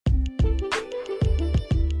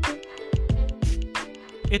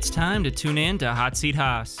It's time to tune in to Hot Seat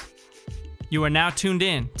Haas. You are now tuned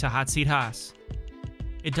in to Hot Seat Haas.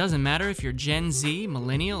 It doesn't matter if you're Gen Z,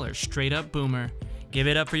 Millennial, or straight up Boomer. Give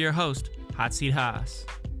it up for your host, Hot Seat Haas.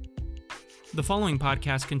 The following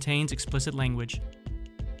podcast contains explicit language.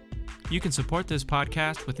 You can support this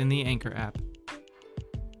podcast within the Anchor app.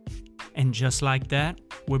 And just like that,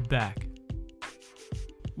 we're back.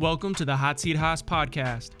 Welcome to the Hot Seat Haas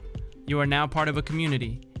podcast. You are now part of a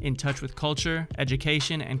community in touch with culture,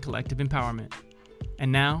 education, and collective empowerment.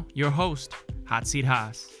 And now, your host, Hot Seat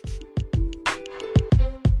Haas.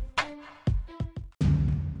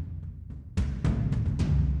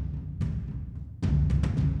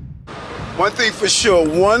 One thing for sure,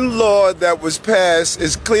 one law that was passed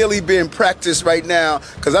is clearly being practiced right now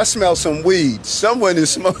because I smell some weed. Someone is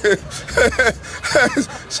smoking.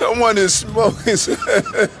 Someone is smoking.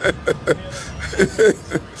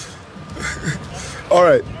 All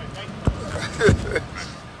right.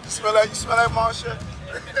 You smell that, Marsha?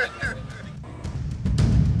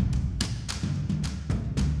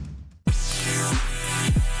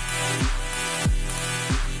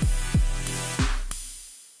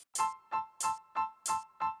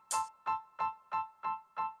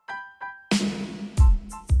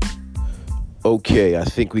 Okay, I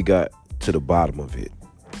think we got to the bottom of it.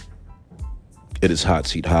 It is Hot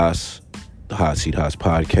Seat Haas, the Hot Seat Haas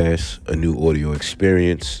podcast, a new audio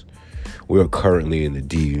experience. We are currently in the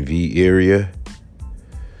DMV area.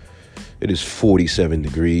 It is 47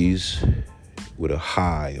 degrees with a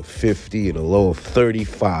high of 50 and a low of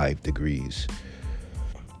 35 degrees.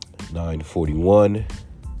 9:41.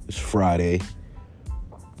 It's Friday.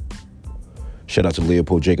 Shout out to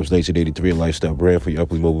Leopold Jacobs 1983, a lifestyle brand for your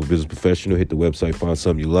uply mobile business professional. Hit the website, find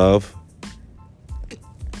something you love.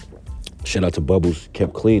 Shout out to Bubbles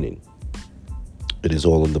Kept Cleaning. It is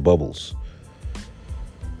all in the bubbles.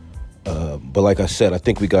 But like I said, I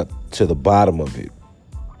think we got to the bottom of it.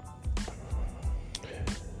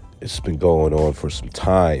 It's been going on for some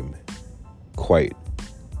time. Quite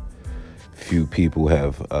few people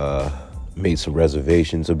have made some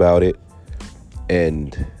reservations about it.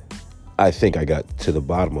 And I think I got to the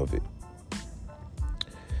bottom of it.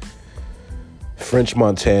 French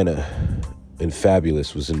Montana and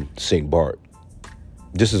Fabolous was in St. Bart.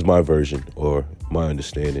 This is my version or my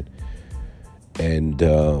understanding. And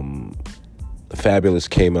Fabolous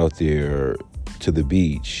came out there to the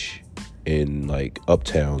beach in like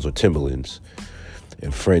Uptowns or Timberlands.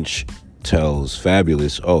 And French tells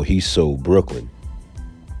Fabolous, oh, he's so Brooklyn.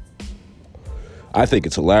 I think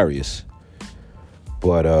it's hilarious.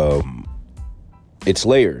 But it's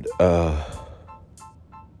layered.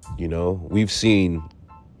 We've seen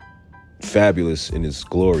Fabolous in his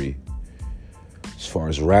glory as far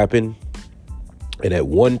as rapping. And at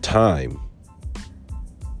one time,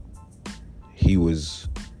 he was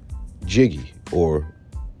jiggy or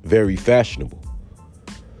very fashionable.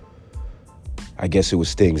 I guess it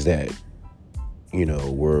was things that,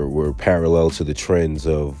 were parallel to the trends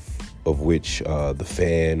of which the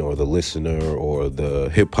fan or the listener or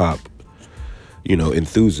the hip hop,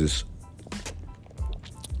 enthusiasts,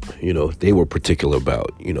 they were particular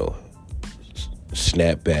about,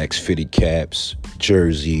 snapbacks, fitted caps,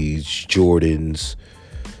 jerseys, Jordans,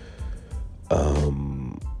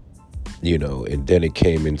 and then it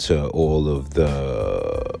came into all of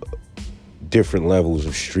the different levels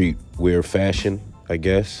of streetwear fashion, I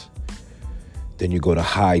guess. Then you go to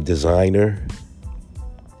high designer.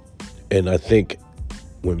 And I think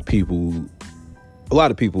when a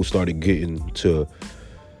lot of people started getting to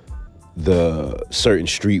the certain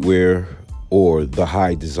streetwear or the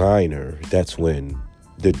high designer, that's when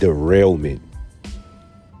the derailment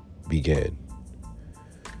began.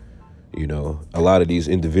 A lot of these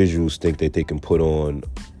individuals think that they can put on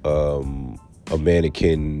a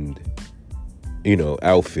mannequin,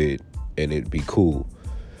 outfit and it'd be cool,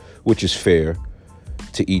 which is fair.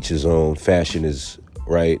 To each his own. Fashion is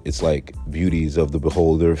right. It's like beauty is of the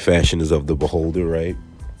beholder. Fashion is of the beholder, right?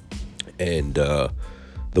 And the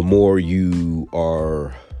more you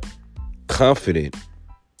are confident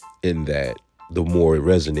in that, the more it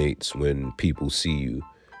resonates when people see you.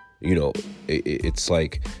 It's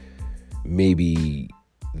like maybe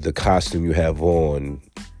the costume you have on,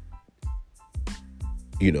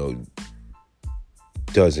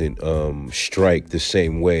 doesn't strike the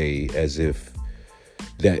same way as if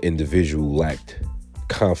that individual lacked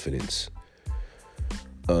confidence.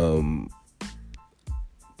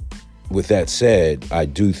 With that said, I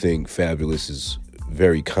do think Fabolous is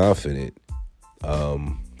very confident.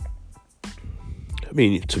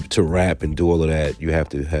 To rap and do all of that, you have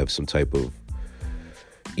to have some type of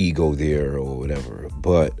ego there or whatever.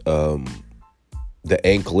 But the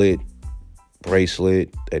anklet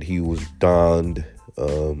bracelet that he was donned.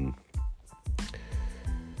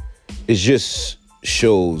 It just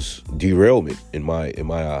shows derailment in my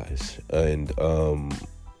eyes. And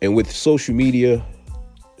with social media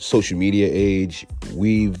age,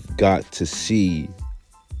 we've got to see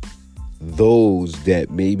those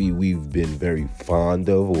that maybe we've been very fond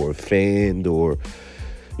of or fanned or,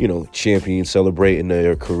 champion, celebrating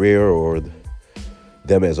their career or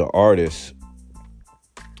them as an artist.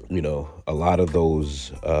 A lot of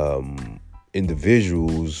those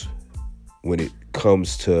individuals, when it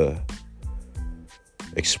comes to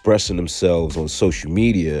expressing themselves on social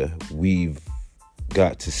media, we've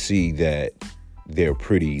got to see that they're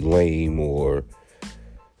pretty lame or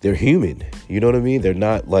they're human. You know what I mean? They're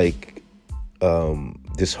not like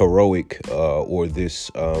this heroic or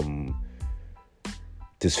this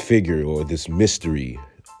figure or this mystery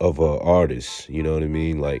of a artist. You know what I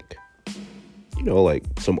mean? Like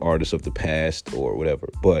some artists of the past or whatever.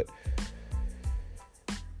 But,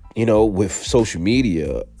 with social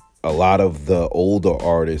media, a lot of the older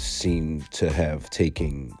artists seem to have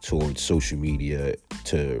taken towards social media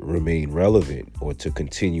to remain relevant or to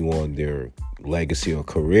continue on their legacy or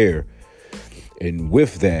career. And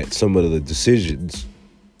with that, some of the decisions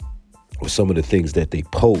or some of the things that they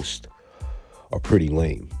post are pretty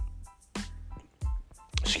lame.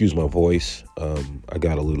 Excuse my voice. I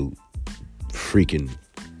got a little freaking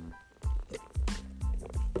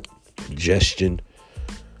congestion.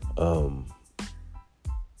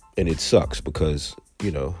 And it sucks because,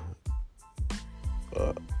 I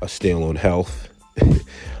stay on health.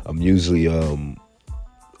 I usually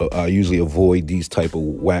avoid these type of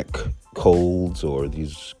whack colds or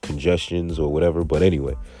these congestions or whatever. But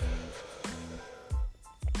anyway,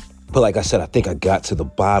 like I said, I think I got to the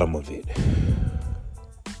bottom of it,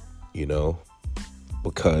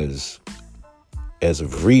 because as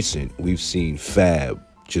of recent, we've seen Fab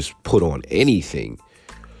just put on anything.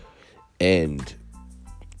 And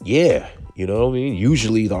yeah, you know what I mean?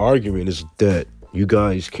 Usually the argument is that you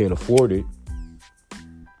guys can't afford it,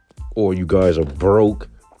 or you guys are broke,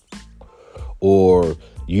 or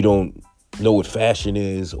you don't know what fashion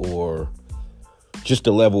is, or just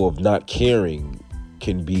the level of not caring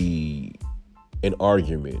can be an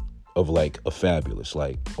argument of like a Fabulous,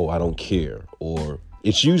 like, oh, I don't care. Or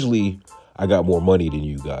it's usually, I got more money than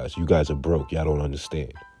you guys. You guys are broke. Y'all don't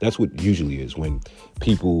understand. That's what usually is when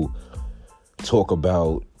people talk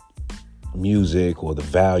about music or the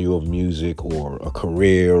value of music or a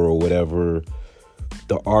career or whatever.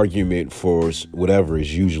 The argument for whatever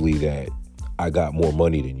is usually that I got more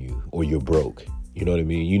money than you or you're broke. You know what I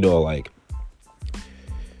mean? Like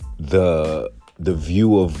the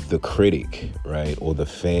view of the critic, right, or the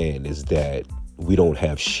fan is that we don't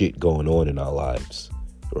have shit going on in our lives,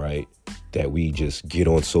 right? That we just get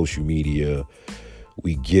on social media,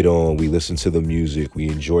 we listen to the music, we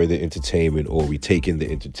enjoy the entertainment, or we take in the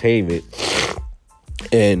entertainment,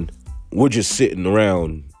 and we're just sitting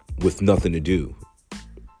around with nothing to do.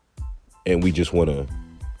 And we just want to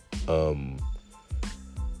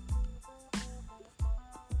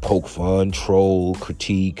poke fun, troll,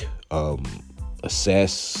 critique,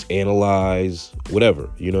 assess, analyze, whatever.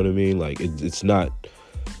 You know what I mean? Like it's not.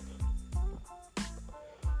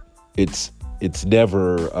 It's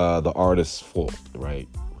never the artist's fault, right?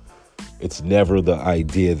 It's never the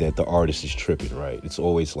idea that the artist is tripping, right? It's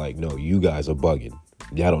always like, no, you guys are bugging.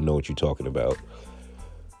 Y'all don't know what you're talking about.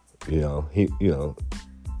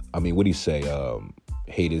 I mean, what do you say?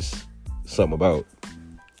 Hate is something about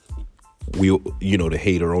the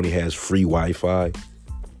hater only has free Wi-Fi.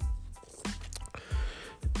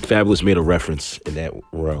 Fabulous made a reference in that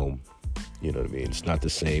realm. You know what I mean? It's not the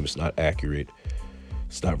same. It's not accurate.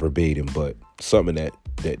 It's not verbatim, but something that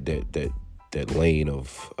lane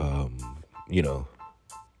of,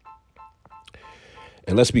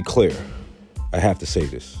 And let's be clear. I have to say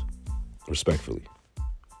this respectfully.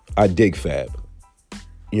 I dig Fab.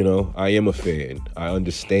 I am a fan. I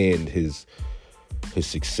understand his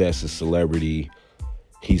success, his celebrity.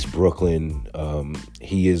 He's Brooklyn.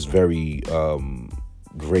 He is very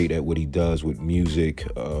great at what he does with music.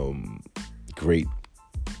 Great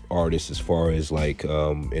artist as far as like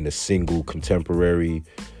in a single contemporary.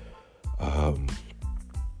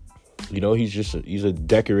 He's a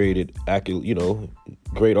decorated,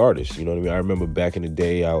 great artist. You know what I mean? I remember back in the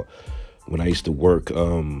day when I used to work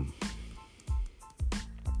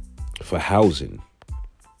for housing,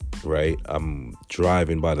 right? I'm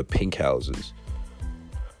driving by the pink houses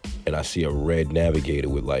and I see a red Navigator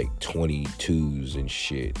with like 22s and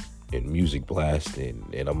shit and music blasting.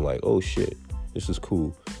 And I'm like, oh shit, this is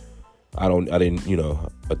cool. I didn't,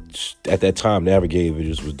 at that time, Navigator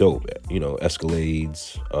just was dope.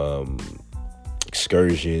 Escalades,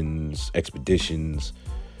 excursions, expeditions,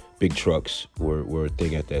 big trucks were a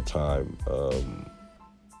thing at that time.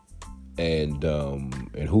 And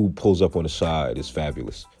who pulls up on the side is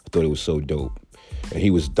fabulous. I thought it was so dope. And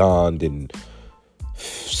he was donned in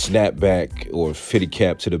snapback or fitted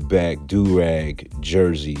cap to the back, do-rag,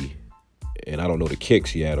 jersey. And I don't know the kicks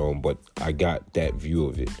he had on, but I got that view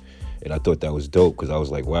of it. And I thought that was dope because I was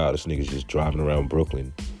like, wow, this nigga's just driving around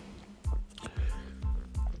Brooklyn.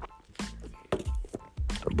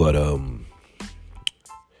 But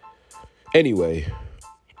anyway,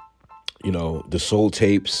 the Soul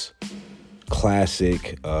Tapes,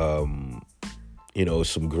 classic, some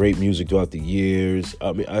great music throughout the years.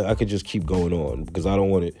 I mean, I could just keep going on because I don't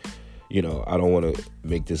want to, I don't want to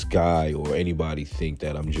make this guy or anybody think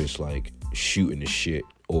that I'm just like shooting the shit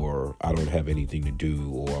or I don't have anything to do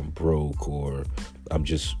or I'm broke or I'm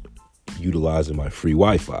just utilizing my free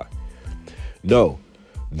Wi-Fi. No,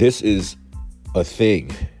 this is a thing.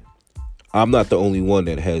 I'm not the only one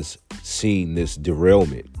that has seen this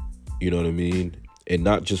derailment. You know what I mean? And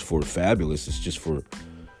not just for Fabulous, it's just for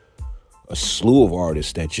a slew of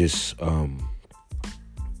artists that just, in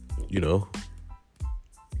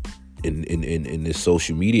this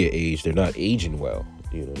social media age, they're not aging well.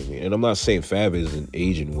 You know what I mean? And I'm not saying Fab isn't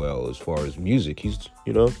aging well as far as music. He's,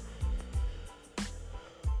 we're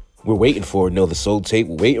waiting for another Soul Tape.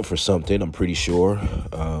 We're waiting for something, I'm pretty sure.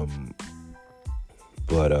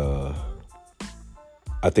 But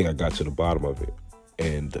I think I got to the bottom of it.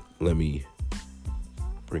 And let me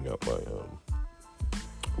bring up my,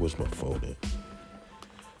 where's my phone at?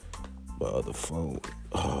 My other phone.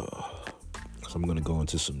 So I'm going to go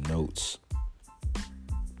into some notes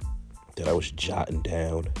that I was jotting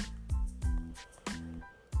down.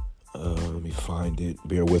 Let me find it.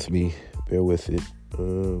 Bear with me. Bear with it.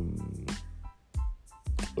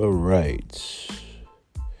 All right.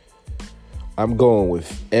 I'm going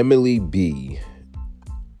with Emily B.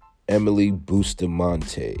 Emily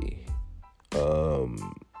Bustamante.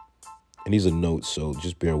 And these are notes, so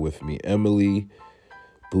just bear with me. Emily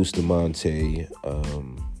Bustamante.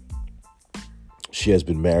 She has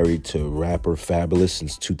been married to rapper Fabulous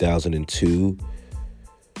since 2002.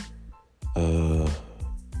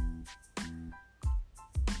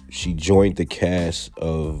 She joined the cast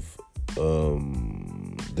of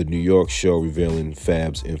the New York show revealing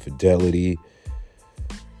Fab's infidelity.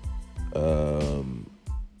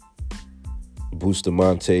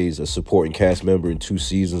 Bustamante is a supporting cast member in 2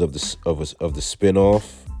 seasons of the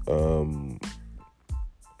spinoff.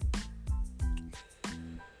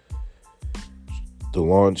 The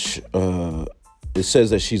launch, it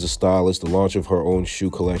says that she's a stylist. The launch of her own shoe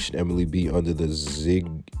collection, Emily B, under the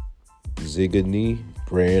Ziggy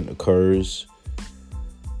brand occurs.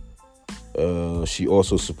 She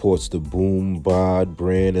also supports the Boom Bod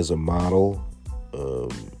brand as a model.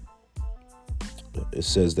 It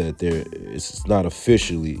says that it's not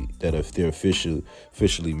officially that if they're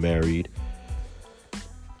officially married.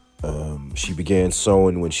 She began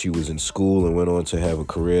sewing when she was in school and went on to have a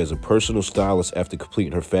career as a personal stylist after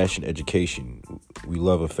completing her fashion education. We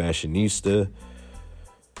love a fashionista.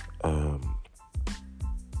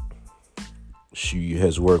 She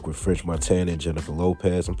has worked with French Montana and Jennifer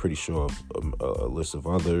Lopez. I'm pretty sure of a list of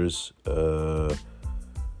others.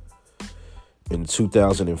 In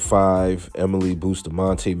 2005, Emily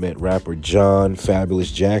Bustamante met rapper John Fabulous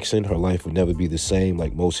Jackson. Her life would never be the same.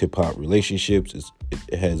 Like most hip-hop relationships,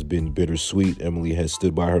 it has been bittersweet. Emily has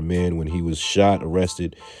stood by her man when he was shot,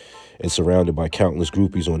 arrested, and surrounded by countless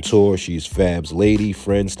groupies on tour. She is Fab's lady,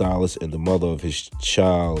 friend, stylist, and the mother of his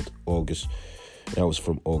child, August. That was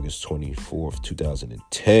from August 24th,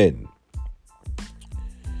 2010.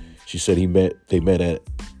 She said they met at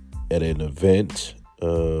an event.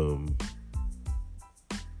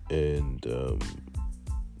 And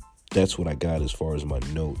that's what I got as far as my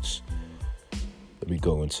notes. Let me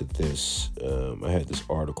go into this. I had this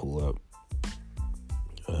article up.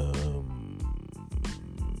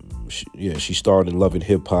 She starred in Love and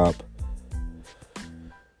Hip Hop.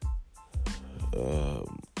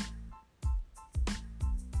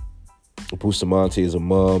 Bustamante is a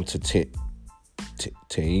mom to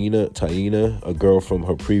Taina, a girl from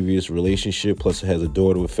her previous relationship, plus has a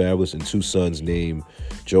daughter with Fabulous and 2 sons named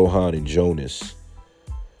Johan and Jonas.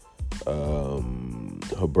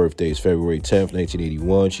 Her birthday is February 10th,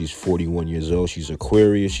 1981. She's 41 years old. She's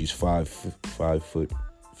Aquarius. She's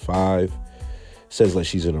 5'5". Says like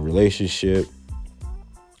she's in a relationship.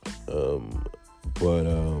 But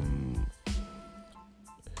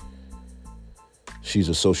she's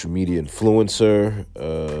a social media influencer.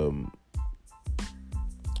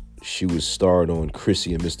 She was starred on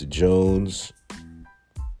Chrissy and Mr. Jones.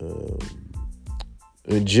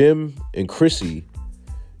 And Jim and Chrissy,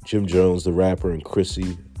 Jim Jones, the rapper, and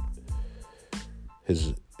Chrissy,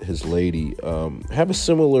 his lady, have a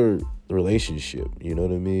similar relationship. You know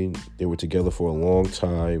what I mean? They were together for a long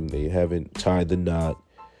time. They haven't tied the knot.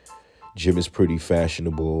 Jim is pretty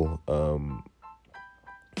fashionable.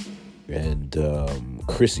 And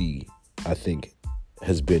Chrissy, I think,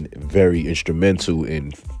 has been very instrumental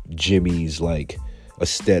in Jimmy's like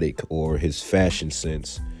aesthetic or his fashion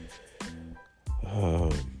sense.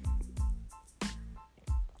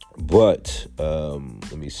 But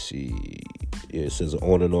let me see. Yeah, it says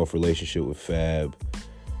on and off relationship with Fab.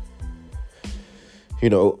 You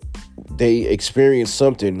know, they experienced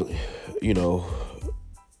something, you know,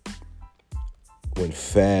 when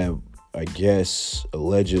Fab, I guess,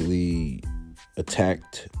 allegedly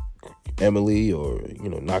attacked Emily, or, you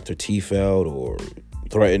know, knocked her teeth out or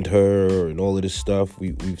threatened her and all of this stuff.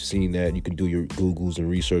 We've seen that. You can do your Googles and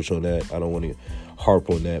research on that. I don't want to harp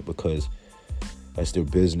on that because that's their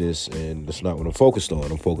business and that's not what I'm focused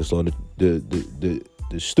on. I'm focused on the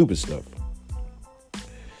stupid stuff.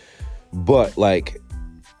 But like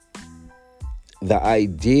the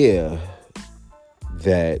idea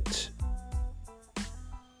that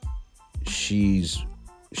she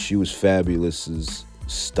was Fabulous's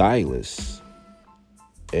stylist,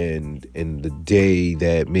 and in the day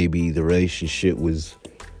that maybe the relationship was,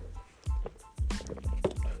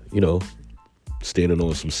 you know, standing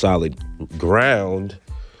on some solid ground,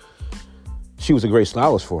 she was a great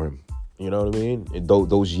stylist for him. You know what I mean? And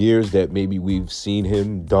those years that maybe we've seen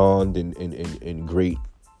him donned in great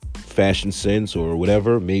fashion sense or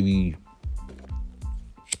whatever, maybe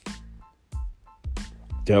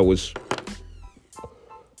that was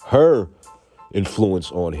her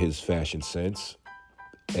influence on his fashion sense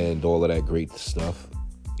and all of that great stuff.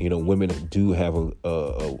 You know, women do have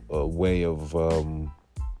a way of,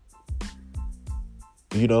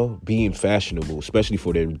 you know, being fashionable, especially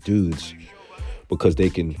for their dudes, because they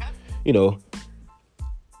can, you know,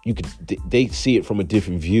 they see it from a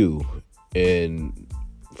different view. And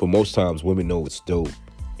for most times, women know it's dope,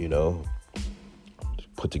 you know,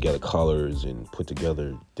 put together colors and put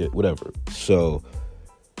together whatever. So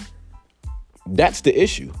that's the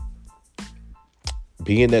issue.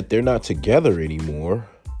 Being that they're not together anymore,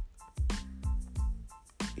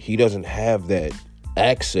 he doesn't have that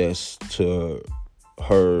access to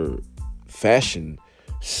her fashion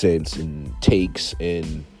sense and takes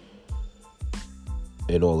and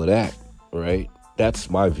all of that, right? That's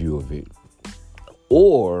my view of it.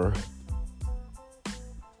 Or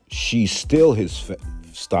she's still his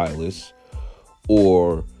stylist,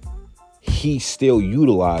 or he still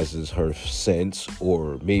utilizes her sense,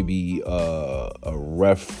 or maybe a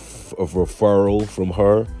referral from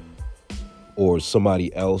her or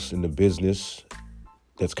somebody else in the business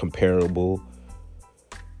that's comparable.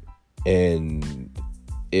 And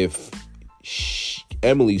if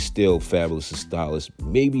Emily's still Fabulous's stylist,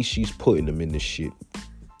 maybe she's putting him in this shit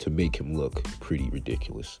to make him look pretty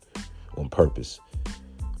ridiculous on purpose,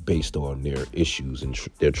 based on their issues and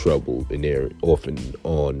their trouble in their off and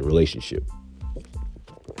on relationship.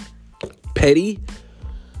 Petty,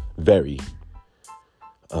 very,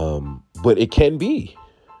 but it can be,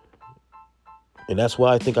 and that's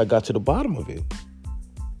why I think I got to the bottom of it.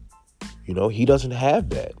 You know, he doesn't have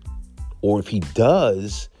that, or if he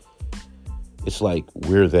does, it's like,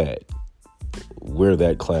 wear that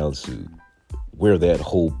clown suit, wear that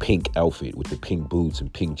whole pink outfit with the pink boots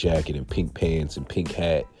and pink jacket and pink pants and pink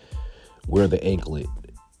hat, wear the anklet,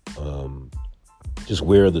 just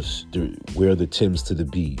wear the Timbs to the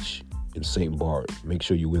beach in St. Bart. Make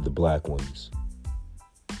sure you wear the black ones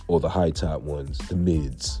or the high top ones, the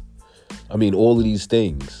mids. I mean, all of these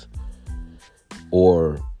things.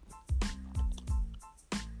 Or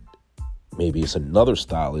maybe it's another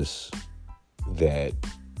stylist that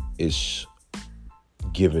is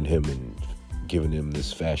giving him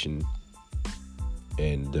this fashion,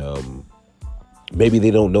 and maybe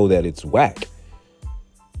they don't know that it's whack,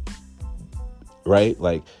 right?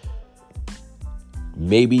 Like,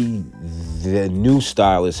 maybe the new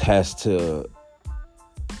stylist has to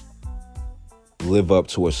live up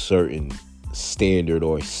to a certain standard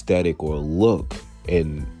or aesthetic or look,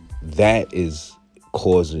 and that is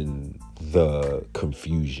causing the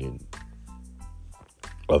confusion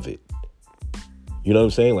of it. You know what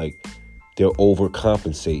I'm saying? Like, they're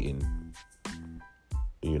overcompensating,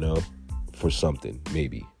 you know, for something,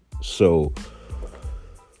 maybe. So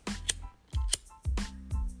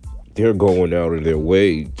they're going out of their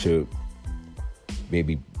way to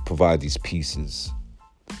maybe provide these pieces,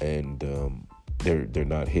 and they're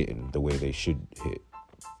not hitting the way they should hit.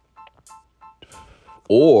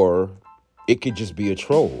 Or it could just be a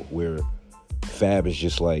troll where Fab is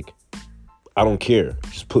just like, I don't care,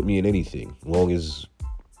 just put me in anything, as long as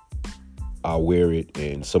I'll wear it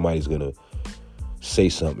and somebody's gonna say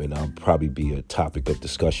something, I'll probably be a topic of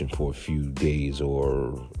discussion for a few days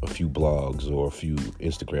or a few blogs or a few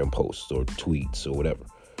Instagram posts or tweets or whatever.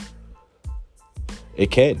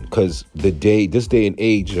 It can, because this day and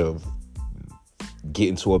age of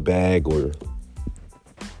getting to a bag, or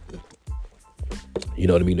you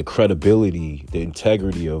know what I mean, the credibility, the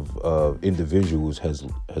integrity of individuals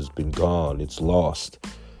has been gone. It's lost.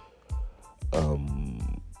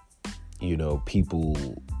 You know,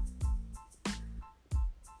 people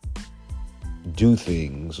do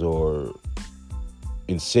things or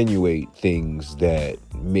insinuate things that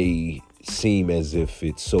may seem as if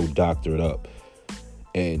it's so doctored up.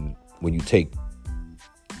 And when you take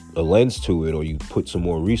a lens to it, or you put some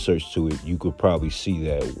more research to it, you could probably see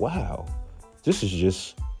that, wow, this is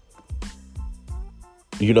just,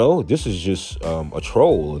 you know, this is just a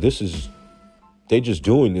troll. They just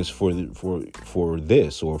doing this for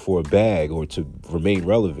this, or for a bag, or to remain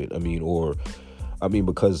relevant. I mean,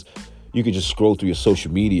 because you could just scroll through your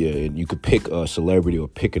social media and you could pick a celebrity or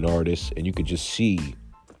pick an artist, and you could just see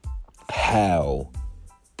how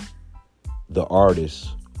the artist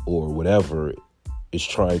or whatever is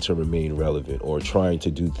trying to remain relevant, or trying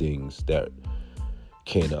to do things that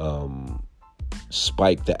can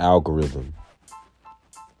spike the algorithm,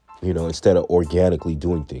 you know, instead of organically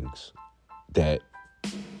doing things that,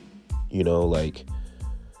 you know, like,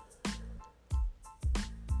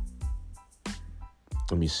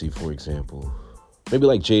 let me see, for example, maybe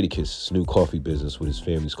like Jadakiss' new coffee business with his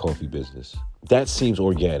family's coffee business. That seems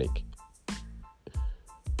organic.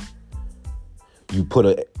 You put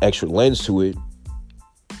an extra lens to it,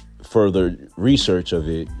 further research of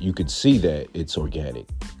it, you could see that it's organic.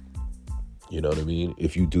 You know what I mean?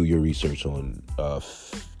 If you do your research on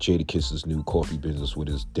Jadakiss's new coffee business with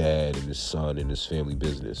his dad and his son and his family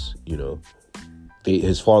business, you know,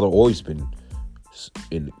 his father always been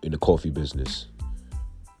in the coffee business.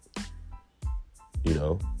 You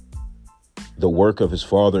know, the work of his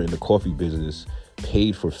father in the coffee business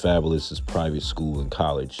paid for Fabulous's private school and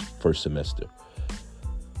college first semester.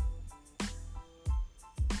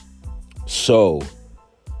 So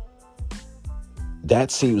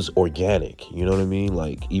that seems organic, you know what I mean?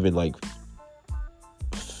 Like, even like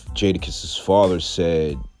Jadakiss's father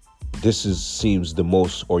said, seems the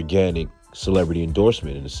most organic celebrity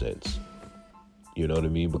endorsement in a sense. You know what I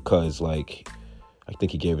mean? Because, like, I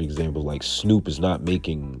think he gave an example, like Snoop is not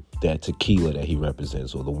making that tequila that he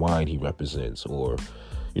represents, or the wine he represents, or,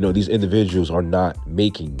 you know, these individuals are not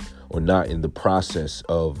making, or not in the process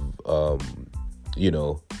of, you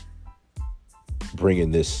know,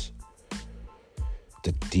 bringing these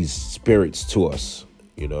spirits to us,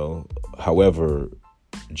 you know. However,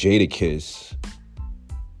 Jadakiss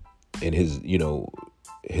and his, you know,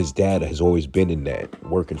 his dad has always been in that,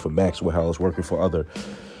 working for Maxwell House, working for other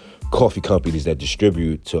coffee companies that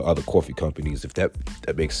distribute to other coffee companies, if that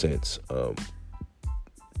makes sense.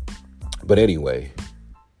 But anyway,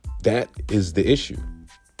 that is the issue.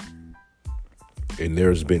 And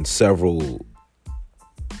there's been several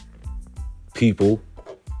people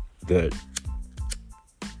that,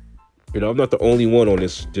 you know, I'm not the only one on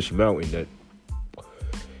this mountain that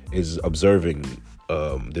is observing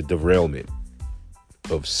the derailment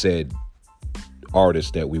of said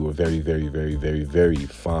artists that we were very, very, very, very, very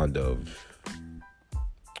fond of,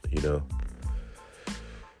 you know.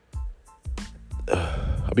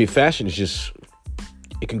 I mean, fashion is just,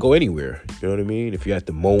 it can go anywhere, you know what I mean? If you're at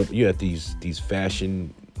the moment, you're at these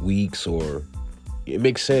fashion weeks, or it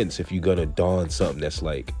makes sense if you're gonna don something that's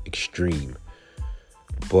like extreme.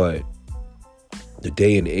 But the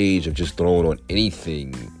day and age of just throwing on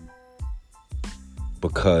anything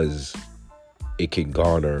because it can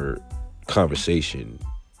garner conversation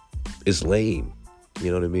is lame.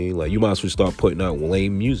 You know what I mean? Like, you might as well start putting out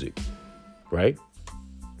lame music, right?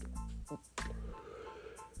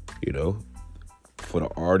 You know, for the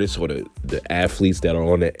artists or the athletes that are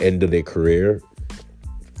on the end of their career,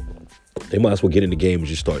 they might as well get in the game and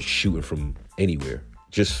just start shooting from anywhere.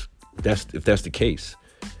 Just if that's the case.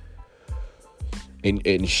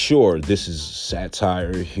 And sure, this is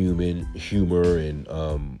satire, humor,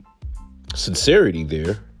 and sincerity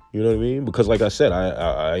there. You know what I mean? Because, like I said,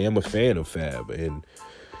 I am a fan of Fab, and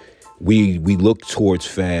we look towards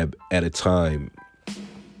Fab at a time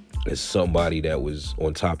as somebody that was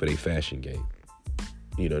on top of their fashion game.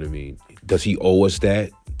 You know what I mean? Does he owe us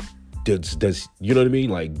that? Does you know what I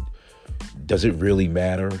mean? Like, does it really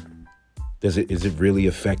matter? Is it really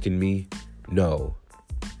affecting me? No.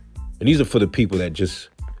 And these are for the people that just,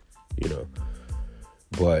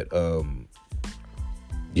 but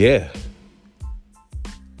yeah,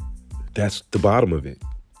 that's the bottom of it.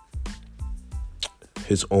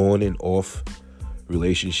 His on and off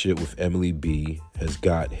relationship with Emily B has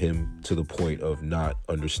got him to the point of not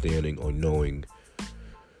understanding or knowing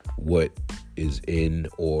what is in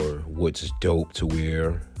or what's dope to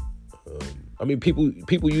wear. I mean, people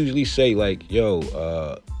usually say like, yo,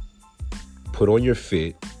 put on your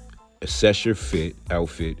fit, assess your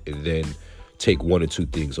outfit, and then take one or two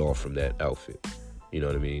things off from that outfit. You know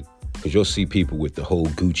what I mean? Because you'll see people with the whole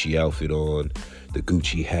Gucci outfit on, the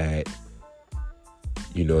Gucci hat,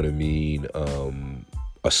 you know what I mean?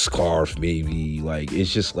 A scarf maybe. Like,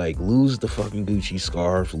 it's just like, lose the fucking Gucci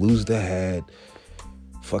scarf, lose the hat,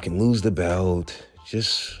 fucking lose the belt.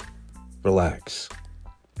 Just relax.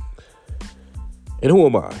 And who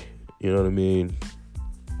am I? You know what I mean?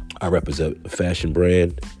 I represent a fashion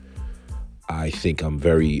brand. I think I'm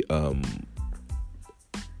very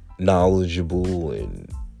knowledgeable in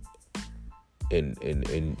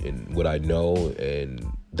what I know and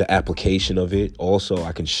the application of it. Also,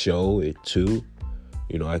 I can show it too.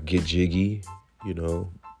 I get jiggy,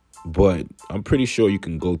 But I'm pretty sure you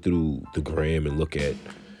can go through the gram and look at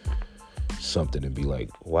something and be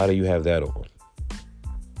like, why do you have that on?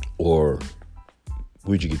 Or,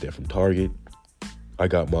 where'd you get that from? Target? I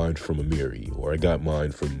got mine from Amiri, or I got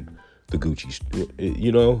mine from the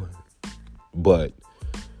Gucci, But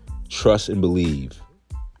trust and believe,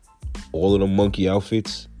 all of the monkey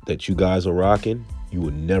outfits that you guys are rocking, you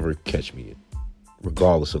will never catch me in.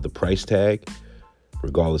 Regardless of the price tag,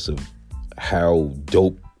 regardless of how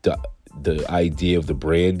dope the idea of the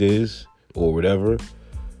brand is or whatever,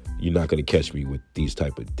 you're not going to catch me with these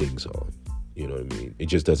type of things on. You know what I mean? It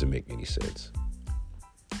just doesn't make any sense.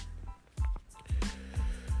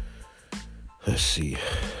 Let's see.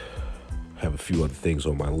 I have a few other things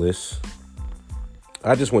on my list.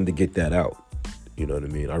 I just wanted to get that out. You know what I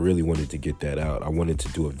mean? I really wanted to get that out. I wanted to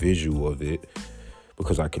do a visual of it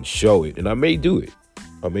because I can show it. And I may do it.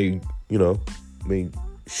 I may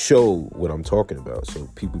show what I'm talking about so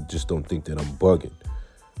people just don't think that I'm bugging.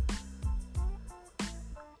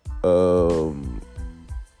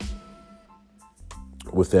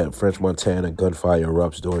 With that, French Montana gunfire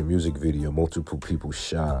erupts during music video. Multiple people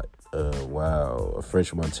shot. Wow. A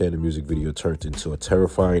French Montana music video turned into a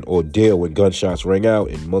terrifying ordeal when gunshots rang out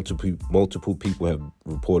and multiple people have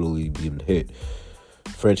reportedly been hit.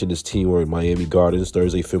 French and his team were in Miami Gardens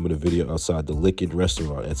Thursday filming a video outside the Lickin'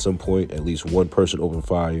 restaurant. At some point, at least one person opened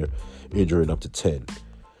fire, injuring up to 10.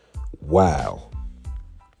 Wow.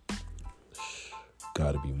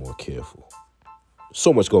 Gotta be more careful.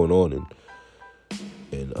 So much going on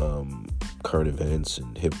in current events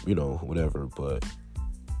and hip, whatever, but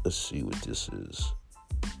let's see what this is.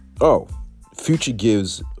 Oh, Future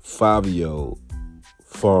gives Fabio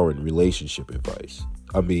Foreign relationship advice.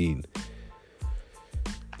 I mean,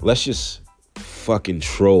 let's just fucking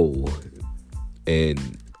troll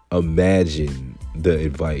and imagine the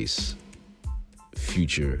advice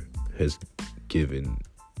Future has given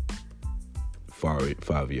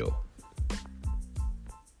Fabio.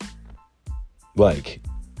 Like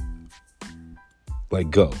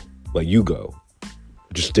go. Like, you go.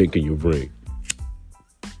 Just think in your brain.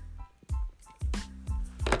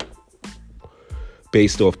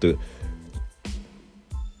 Based off the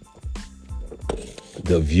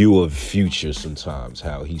view of Future sometimes,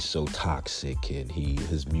 how he's so toxic and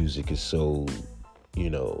his music is so,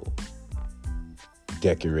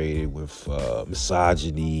 decorated with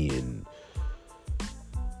misogyny and,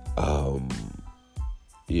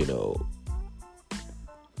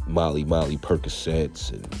 Molly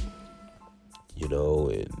Percocets and,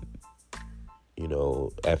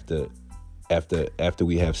 after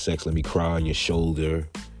we have sex, let me cry on your shoulder.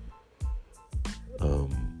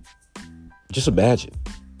 Just imagine.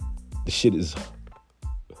 The shit is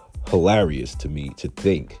hilarious to me to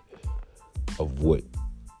think of what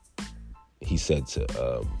he said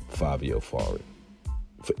to Fabio Foreign.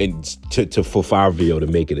 For Fabio to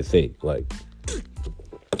make it a thing. Like,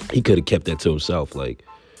 he could have kept that to himself, like,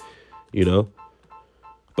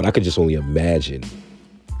 But I could just only imagine.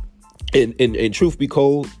 And truth be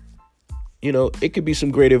told, it could be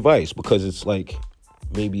some great advice because it's like,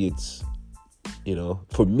 maybe it's,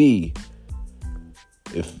 for me,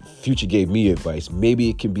 if Future gave me advice, maybe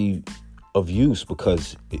it can be of use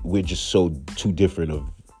because we're just so two different of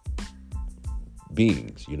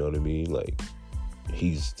beings, you know what I mean? Like,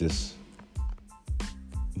 he's this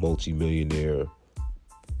multi-millionaire,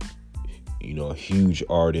 a huge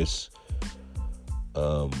artist,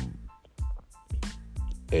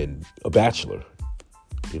 and a bachelor.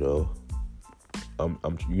 I'm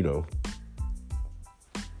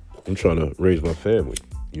trying to raise my family.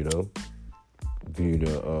 Being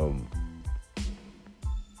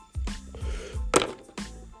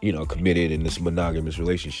committed in this monogamous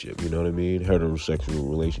relationship. You know what I mean? Heterosexual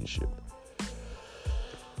relationship.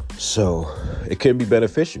 So it can be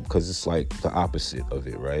beneficial because it's like the opposite of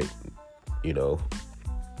it, right?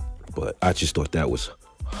 But I just thought that was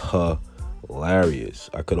hilarious.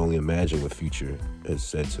 I could only imagine what Future has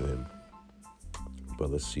said to him. But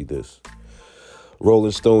let's see this.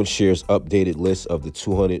 Rolling Stone shares updated list of the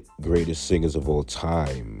 200 greatest singers of all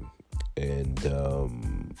time. And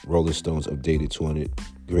Rolling Stone's updated 200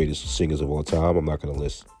 greatest singers of all time. I'm not going to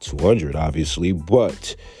list 200, obviously,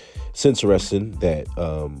 but it's interesting that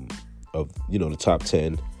of the top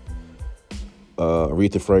 10,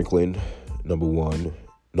 Aretha Franklin, number 1,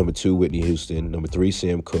 number 2, Whitney Houston, number 3,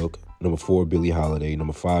 Sam Cooke, number 4, Billie Holiday,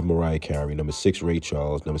 number 5, Mariah Carey, number 6, Ray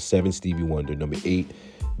Charles, number 7, Stevie Wonder, number 8,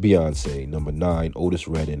 Beyonce, number 9, Otis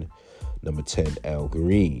Redding, number 10, Al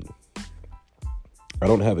Green. I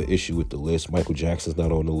don't have an issue with the list. Michael Jackson's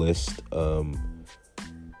not on the list.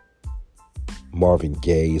 Marvin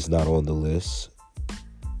Gaye is not on the list.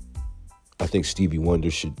 I think Stevie Wonder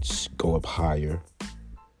should go up higher.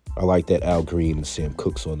 I like that Al Green and Sam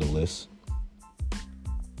Cooke's on the list.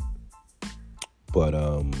 But,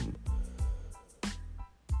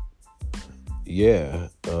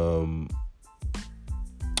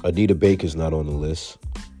 Anita Baker's not on the list.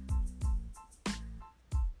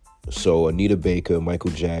 So Anita Baker,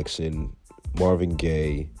 Michael Jackson, Marvin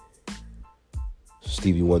Gaye,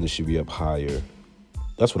 Stevie Wonder should be up higher.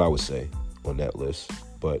 That's what I would say on that list.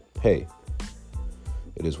 But hey,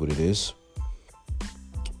 it is what it is.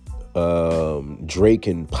 Drake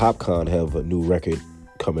and Popcorn have a new record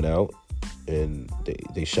coming out, and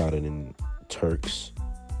they shot it in Turks.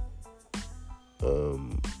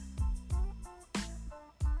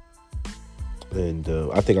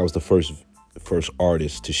 I think I was the first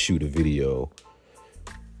artist to shoot a video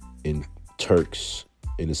in Turks,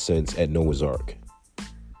 in a sense, at Noah's Ark.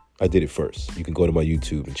 I did it first. You can go to my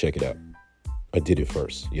YouTube and check it out. I did it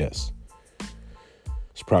first, yes.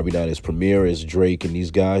 It's probably not as premiere as Drake and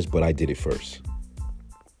these guys, but I did it first.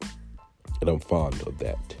 And I'm fond of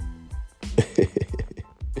that.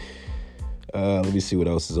 Let me see what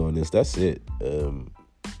else is on this. That's it.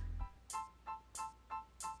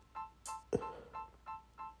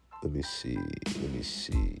 Let me see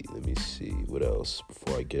what else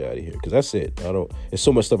before I get out of here. Because that's it. There's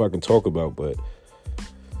so much stuff I can talk about, but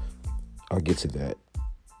I'll get to that.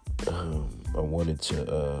 I wanted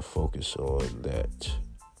to focus on that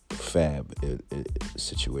Fab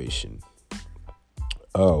situation.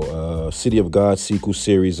 City of God sequel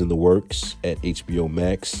series in the works at HBO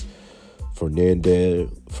Max. Fernando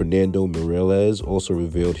Meirelles also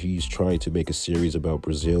revealed he's trying to make a series about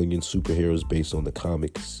Brazilian superheroes based on the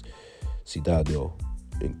comics Cidadão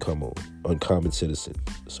Uncommon Citizen.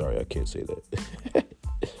 Sorry, I can't say that.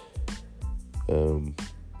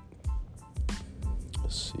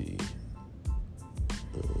 Let's see.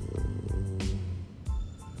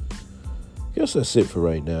 I guess that's it for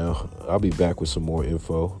right now. I'll be back with some more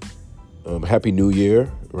info. Happy New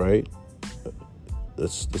Year, right?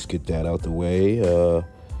 Let's get that out the way.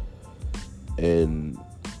 And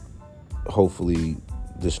hopefully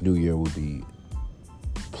this new year will be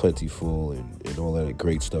plentiful and all that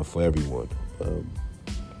great stuff for everyone.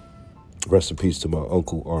 Rest in peace to my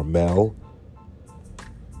Uncle Armel.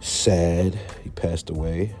 Sad. He passed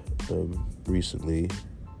away recently.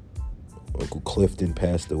 Uncle Clifton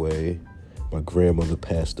passed away. My grandmother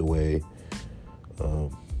passed away.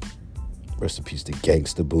 Rest in peace to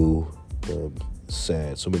Gangsta Boo.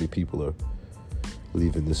 Sad. So many people are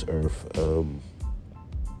leaving this earth.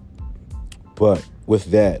 But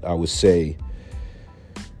with that, I would say,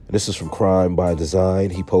 and this is from Crime by Design.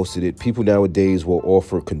 He posted it. People nowadays will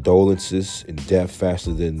offer condolences in death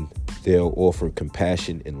faster than they'll offer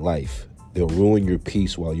compassion in life. They'll ruin your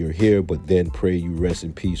peace while you're here, but then pray you rest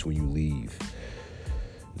in peace when you leave.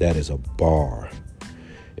 That is a bar.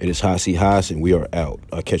 It is Hasi Haas, and we are out.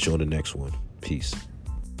 I'll catch you on the next one. Peace.